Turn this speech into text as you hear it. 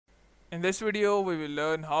In this video, we will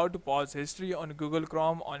learn how to pause history on Google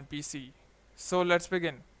Chrome on PC. So let's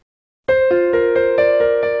begin.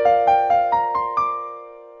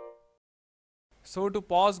 So to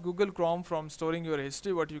pause Google Chrome from storing your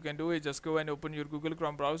history, what you can do is just go and open your Google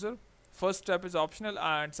Chrome browser. First step is optional,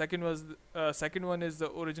 and second one is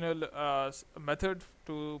the original method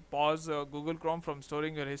to pause Google Chrome from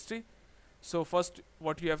storing your history. So first,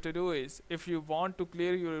 what you have to do is, if you want to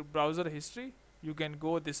clear your browser history, you can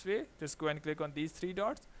go this way. Just go and click on these three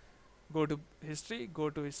dots. Go to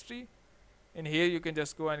history. In here, you can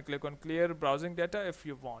just go and click on clear browsing data if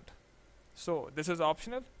you want. So this is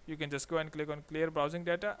optional. You can just go and click on clear browsing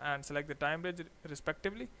data and select the time range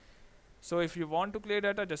respectively. So if you want to clear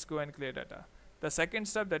data, just go and clear data. The second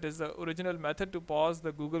step, that is the original method to pause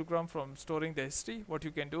the Google Chrome from storing the history. What you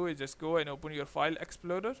can do is just go and open your file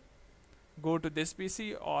explorer. Go to this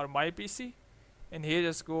PC or my PC. And here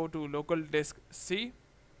just go to local disk C.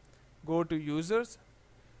 Go to users.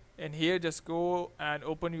 And here just go and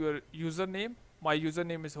open your username. My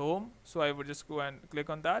username is home, so I would just go and click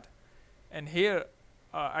on that. And here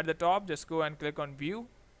at the top, just go and click on view.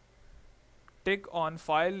 Tick on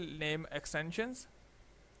file name extensions.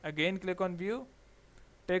 Again click on view.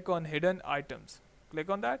 Tick on hidden items. Click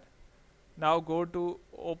on that. Now go to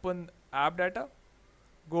open AppData.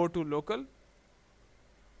 Go to local.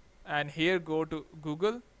 And here go to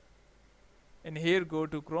Google. And here go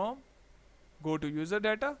to Chrome. Go to user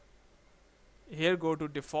data. Here go to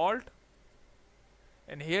default.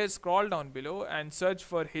 And here scroll down below and search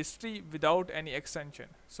for history without any extension.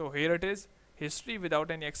 So here it is, history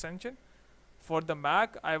without any extension. For the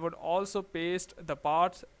Mac, I would also paste the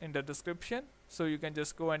path in the description, so you can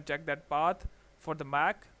just go and check that path for the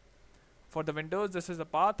Mac. For the Windows, this is the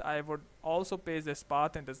path. I would also paste this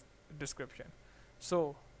path in the description.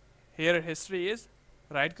 So here history is,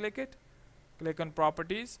 right click it, click on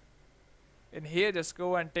properties. In here just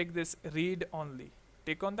go and take this read only.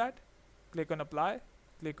 Tick on that, click on apply.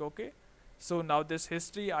 Click OK. So now this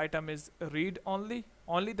history item is read only.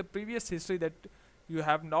 Only the previous history that you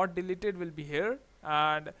have not deleted will be here,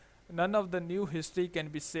 and none of the new history can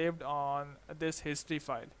be saved on this history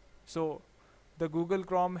file. So the Google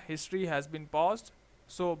Chrome history has been paused.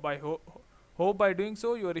 So hope by doing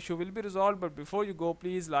so your issue will be resolved. But before you go,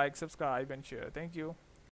 please like, subscribe and share. Thank you.